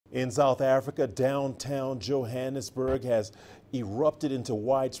In South Africa, downtown Johannesburg has erupted into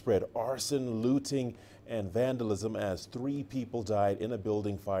widespread arson, looting, and vandalism as 3 people died in a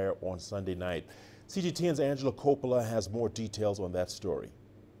building fire on Sunday night. CGTN's Angelo Coppola has more details on that story.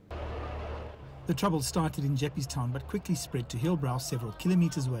 The trouble started in Jeppes but quickly spread to Hillbrow several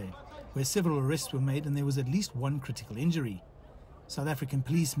kilometers away, where several arrests were made and there was at least 1 critical injury. South African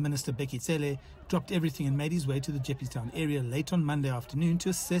Police Minister Bekitsele dropped everything and made his way to the Jeppestown area late on Monday afternoon to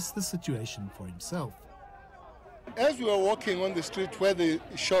assess the situation for himself. As we were walking on the street where the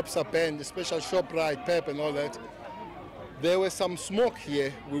shops are banned, the special ShopRite, Pep and all that, there was some smoke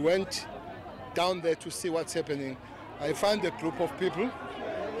here. We went down there to see what's happening. I found a group of people,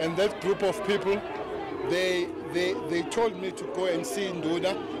 and that group of people, they told me to go and see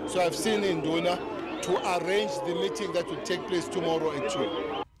Nduna. So I've seen Nduna to arrange the meeting that will take place tomorrow at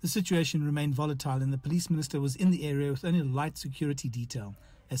 2. The situation remained volatile and the police minister was in the area with only a light security detail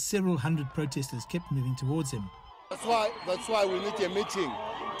as several hundred protesters kept moving towards him. That's why we need a meeting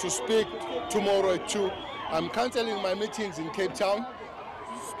to speak tomorrow at 2. I'm cancelling my meetings in Cape Town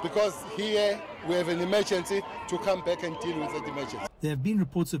because here we have an emergency to come back and deal with that emergency. There have been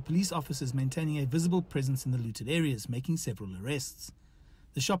reports of police officers maintaining a visible presence in the looted areas, making several arrests.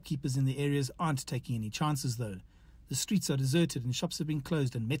 The shopkeepers in the areas aren't taking any chances though. The streets are deserted and shops have been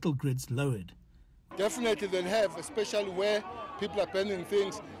closed and metal grids lowered. Definitely they'll have, especially where people are burning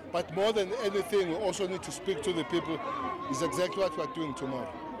things, but more than anything we also need to speak to the people. Is exactly what we're doing tomorrow.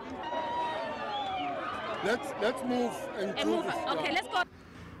 Let's move and do this. Okay, let's go.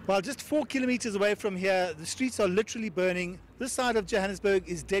 Well, just 4 kilometers away from here, the streets are literally burning. This side of Johannesburg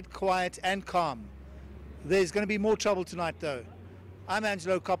is dead quiet and calm. There's going to be more trouble tonight though. I'm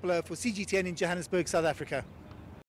Angelo Coppola for CGTN in Johannesburg, South Africa.